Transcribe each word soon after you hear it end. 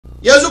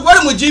Yesu kwani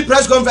muji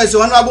press conference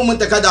Honorable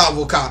Muntaka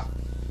Avoka.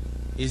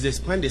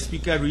 Is when the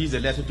Speaker reads the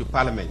letter to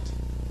Parliament,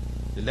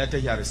 the letter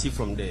he has received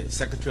from the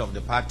Secretary of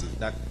the Party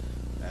that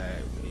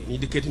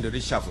indicating the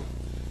reshuffle.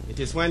 It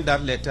is when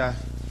that letter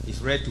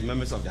is read to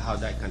members of the House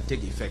that it can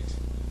take effect.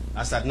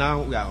 As at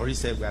now, we are already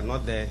said we are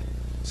not there.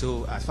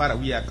 So as far as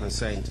we are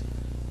concerned,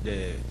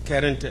 the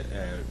current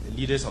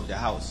leaders of the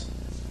House,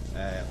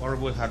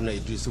 Honorable Haruna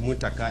Idrisu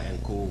Muntaka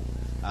and co,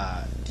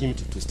 are deemed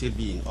to still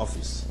be in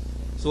office.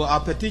 So our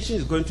petition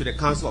is going to the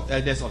Council of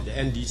Elders of the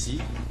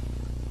NDC.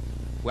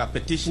 We are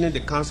petitioning the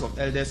Council of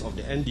Elders of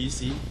the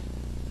NDC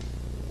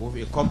with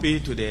a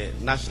copy to the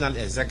National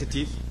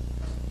Executive,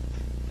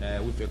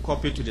 with a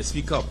copy to the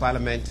Speaker of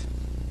Parliament,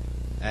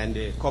 and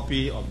a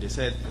copy of the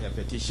said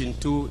petition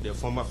to the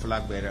former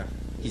flag bearer,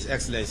 His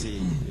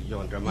Excellency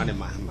John Dramani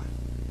Mahama.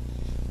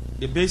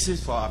 The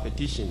basis for our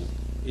petition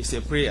is a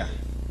prayer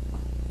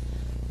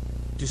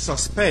to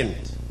suspend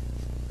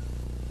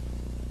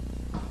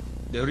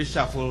the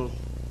reshuffle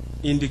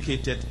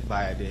indicated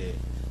by the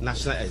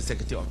National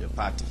Executive of the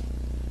party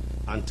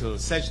until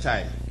such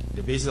time.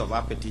 The basis of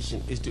our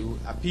petition is to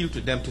appeal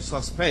to them to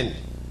suspend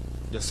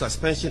the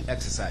suspension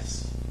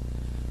exercise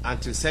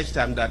until such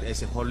time that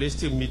there's a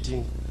holistic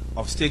meeting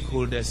of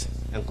stakeholders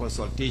and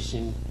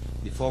consultation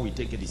before we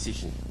take a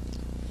decision.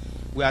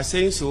 We are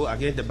saying so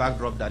against the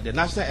backdrop that the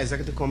National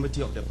Executive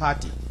Committee of the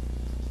party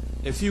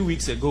a few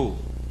weeks ago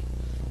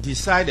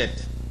decided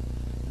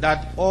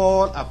that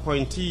all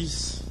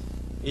appointees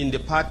in the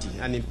party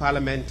and in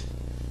Parliament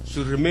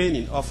should remain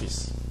in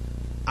office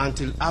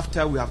until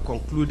after we have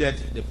concluded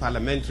the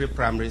parliamentary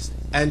primaries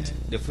and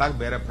the flag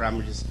bearer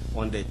primaries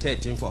on the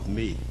 13th of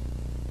May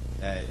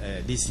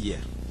this year.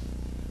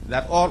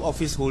 That all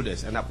office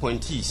holders and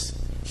appointees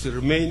should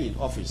remain in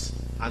office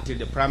until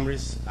the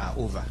primaries are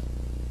over.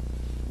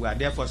 We are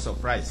therefore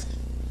surprised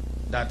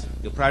that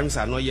the primaries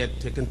are not yet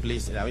taken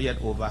place, they are not yet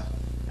over,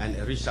 and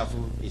a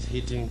reshuffle is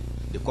hitting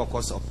the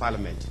caucus of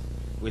Parliament.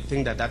 We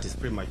think that that is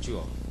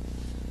premature.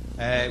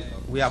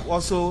 We have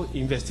also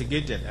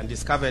investigated and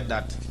discovered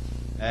that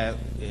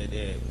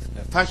the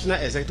Functional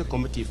Executive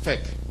Committee, FEC,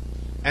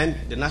 and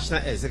the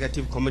National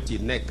Executive Committee,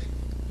 NEC,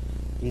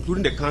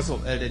 including the Council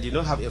of Elders, did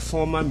not have a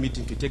formal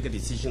meeting to take a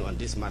decision on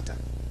this matter.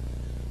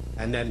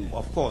 And then,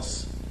 of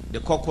course, the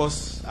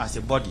caucus as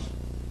a body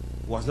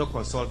was not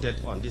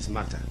consulted on this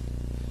matter.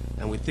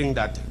 And we think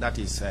that that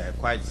is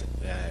quite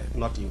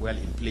not well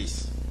in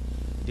place.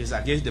 It is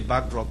against the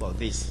backdrop of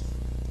this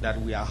that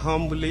we are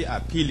humbly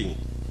appealing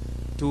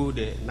to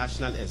the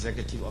National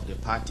Executive of the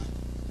party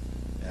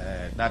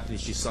that they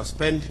should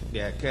suspend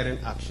their current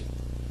action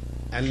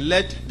and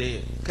let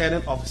the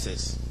current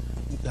officers,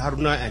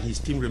 Haruna and his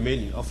team,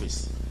 remain in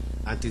office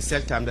until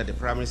such time that the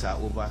primaries are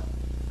over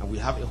and we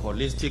have a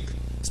holistic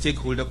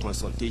stakeholder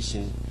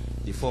consultation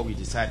before we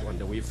decide on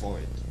the way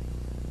forward.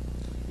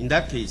 In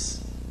that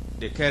case,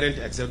 the current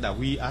executive that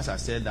we, as I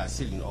said, that are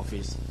still in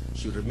office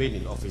should remain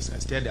in office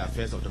and steer the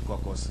affairs of the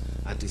caucus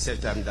until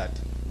such time that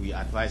we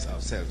advise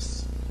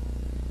ourselves.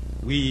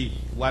 We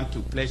want to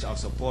pledge our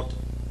support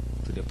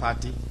to the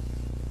party.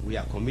 We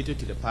are committed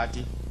to the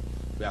party.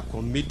 We are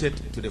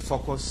committed to the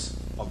focus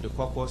of the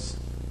caucus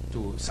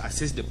to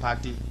assist the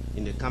party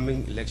in the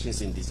coming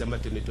elections in December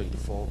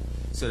 2024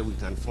 so that we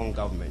can form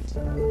government.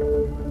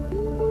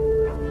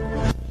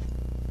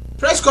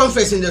 Press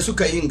conference in the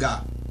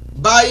Sukayinga,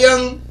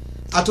 Bayang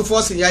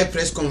Atufos Yai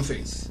press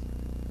conference.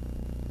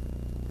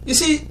 You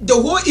see, the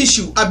whole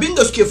issue,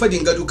 Abindo Skefa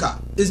Dingaduka,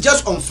 is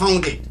just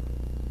unfounded.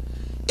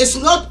 It's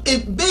not,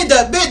 it be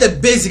the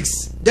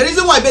basics. The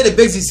reason why I the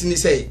basics in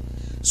say,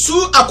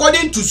 Sue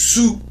according to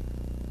Sue,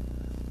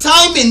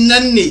 time in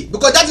Nani,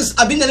 because that is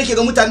Abinda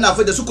Nikegamuta na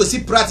for the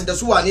Sukosi Prat, the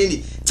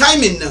Suanini,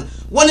 time in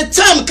one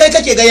time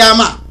Kaka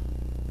Gayama,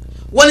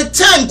 one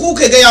time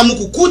Kuke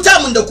Gayamuku,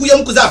 Kutam and the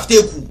Kuyam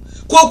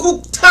Kuzafteku,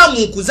 Koku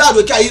Tamu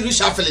Kuzado Kai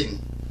reshuffling.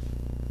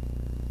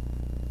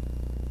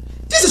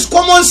 This is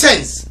common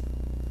sense.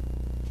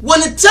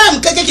 One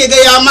time Kaka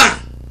Gayama.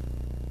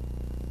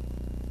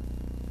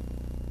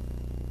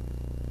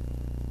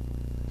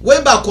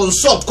 Weba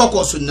consult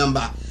caucus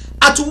number.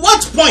 At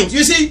what point,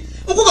 you see,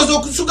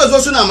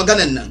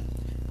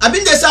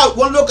 Abin da sa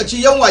wani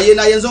lokaci yan waye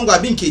na yanzu ga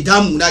bin ke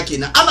damu na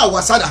kenan ana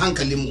wasa da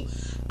hankalin mu.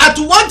 At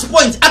what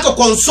point aka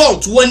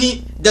consult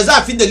wani da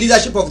za fi the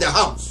leadership of the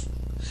house?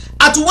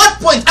 At what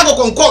point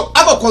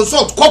aka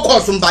consult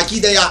caucus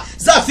baki daya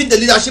za fi the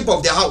leadership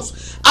of the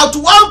house? At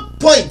what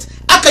point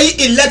aka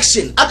yi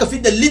election aka fi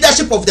the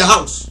leadership of the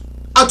house?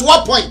 At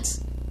what point?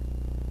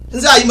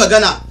 Nza yi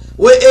magana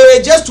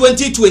just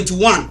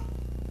 2021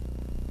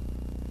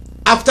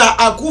 after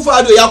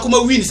Akufo-Addo ya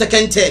kuma win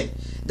second term.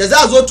 There's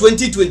also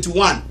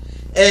 2021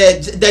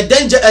 the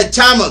danger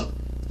chairman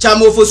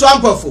Ofosu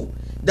Ampofo,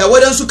 the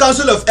Wadansu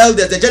Council of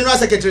Elders, the General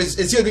Secretary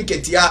Esiodun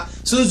Ketia,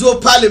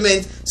 Sunzo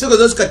Parliament,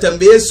 Sokodos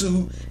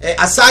Katambesu,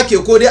 Asake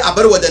Okode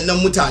Abarwadannan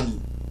mutane.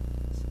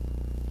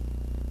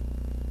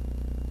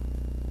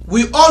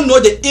 We all know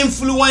the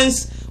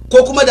influence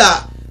ko kuma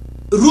da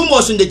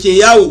rumors in the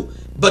ke yawo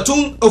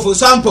batun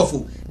Ofosu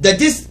Ampofo that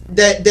this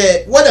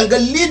the waɗanga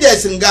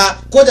leaders nga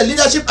ko da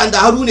leadership and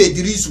Haruna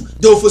Idrisu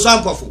da Ofosu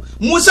Ampofo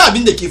Musa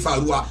abin da ke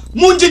faruwa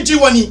mun jijji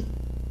wani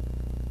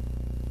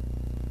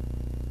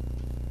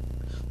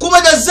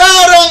kuma da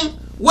zaran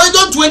wai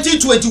don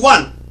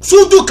 2021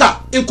 su duka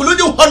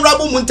including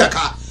Honorable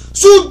Muntaka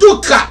su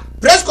duka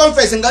press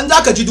conference nga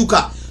zaka ji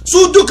duka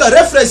su duka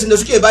reference da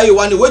suke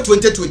bayewa ne wai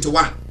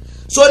 2021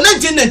 so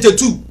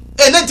 1992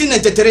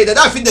 1993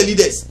 da fit the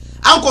leaders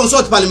and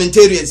consult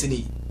parliamentarians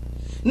ne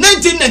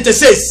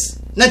 1996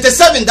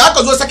 97 da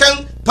aka zo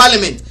second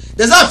parliament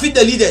da za fit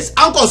the leaders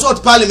and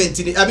consult parliament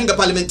ne abin ga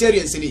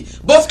parliamentarians ne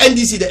both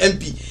NDC da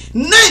MP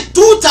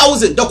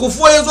 2000 da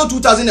Kufuor yazo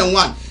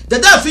 2001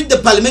 da fit the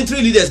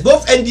parliamentary leaders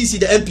both NDC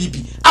da MPP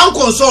and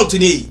consult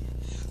ne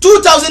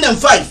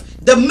 2005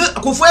 the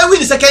Kufuor win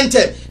the second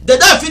term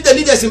da fit the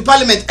leaders in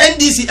parliament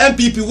NDC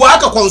MPP wa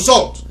aka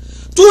consult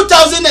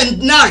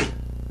 2009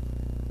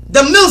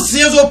 the Mills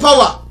yazo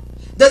power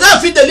da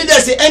fit the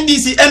leaders in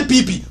NDC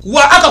MPP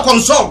wa aka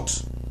consult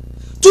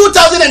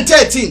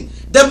 2013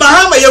 the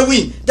Mahama ya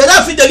win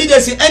da fit the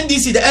leaders in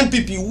NDC the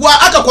MPP wa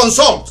aka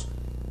consult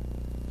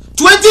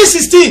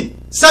 2016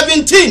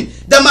 17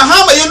 the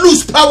Mahama ya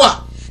lose power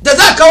da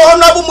kawo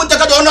Honorable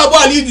Muntaka da Honorable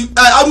Ali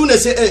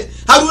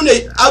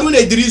Haruna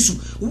Idrisu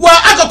wa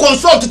aka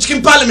consult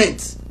cikin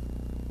parliament.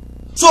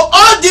 So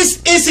all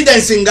these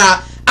incidents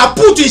nga a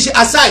put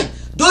aside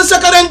don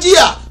sakaran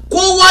jiya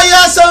kowa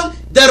ya san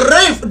the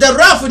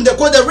raf in the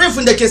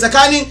ke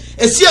tsakanin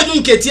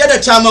Esiedun Ketia da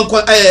chairman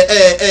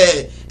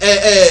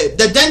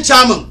the then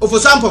chairman of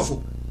Ofosu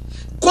Ampofo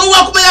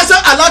kowa kuma ya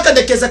san alaka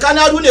da ke tsakanin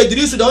Haruna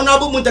Idrisu da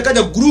Honorable Muntaka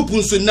da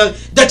groupun sunan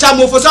da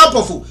chairman of Ofosu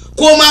Ampofo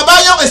koma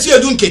bayan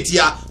Esiedun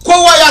Ketia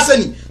kowa ya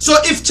sani. So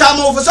if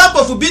chairman of Ofosu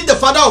Ampofo being the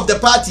father of the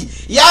party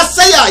ya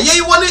saya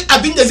yayi wani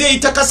abin da zai yi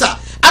ta kasa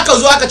aka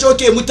zo aka ce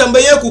okay mu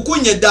tambaye ku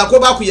kun yadda ko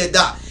ba ku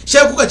yadda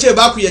sai kuka ce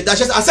ba ku yadda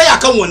sai a saya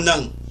kan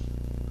wannan.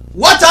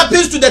 What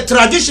happens to the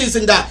traditions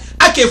in that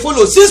ake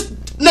follow since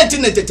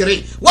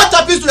 1993? What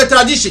happens to the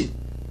tradition?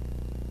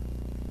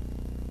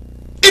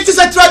 It is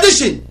a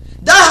tradition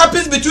that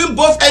happens between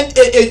both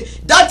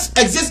that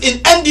exists in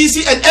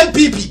NDC and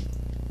MPP.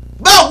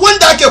 But when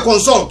that can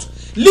consult,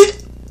 lead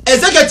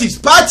executives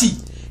party,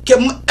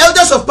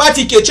 elders of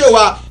party ke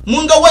cewa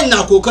mun ga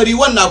wannan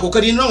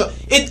kokari no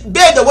it be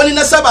da wani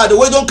nasaba da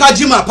wai don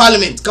kajima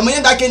parliament kamar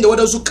yanda ake da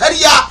wadansu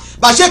kariya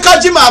ba she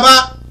kajima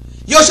ba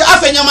yaushe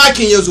afenya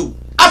makin yazo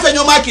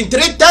afenya makin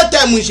 3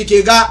 term shi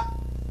ke ga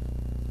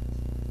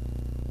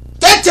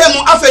 3 term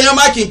afenya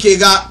makin ke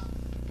ga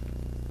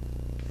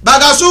ba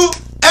ga su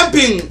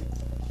emping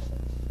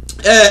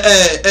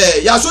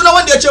ya suna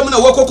wanda ya ce muna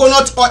wa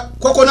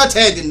coconut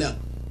head din nan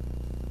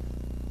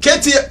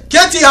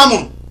Katie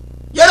Hammond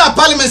yana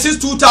parliament since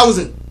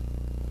 2000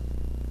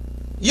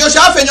 yaushe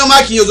afenya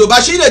makin yazo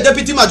ba shi ne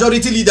deputy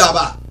majority leader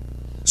ba.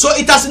 So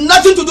it has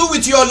nothing to do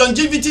with your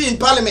longevity in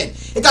parliament.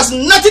 It has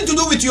nothing to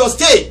do with your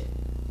stay.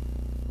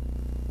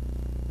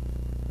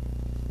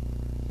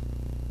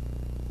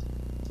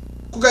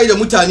 Kuka yi da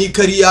mutane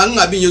kariya an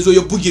abin yazo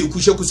ya buge ku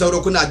she ku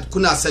sauro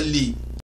kuna salli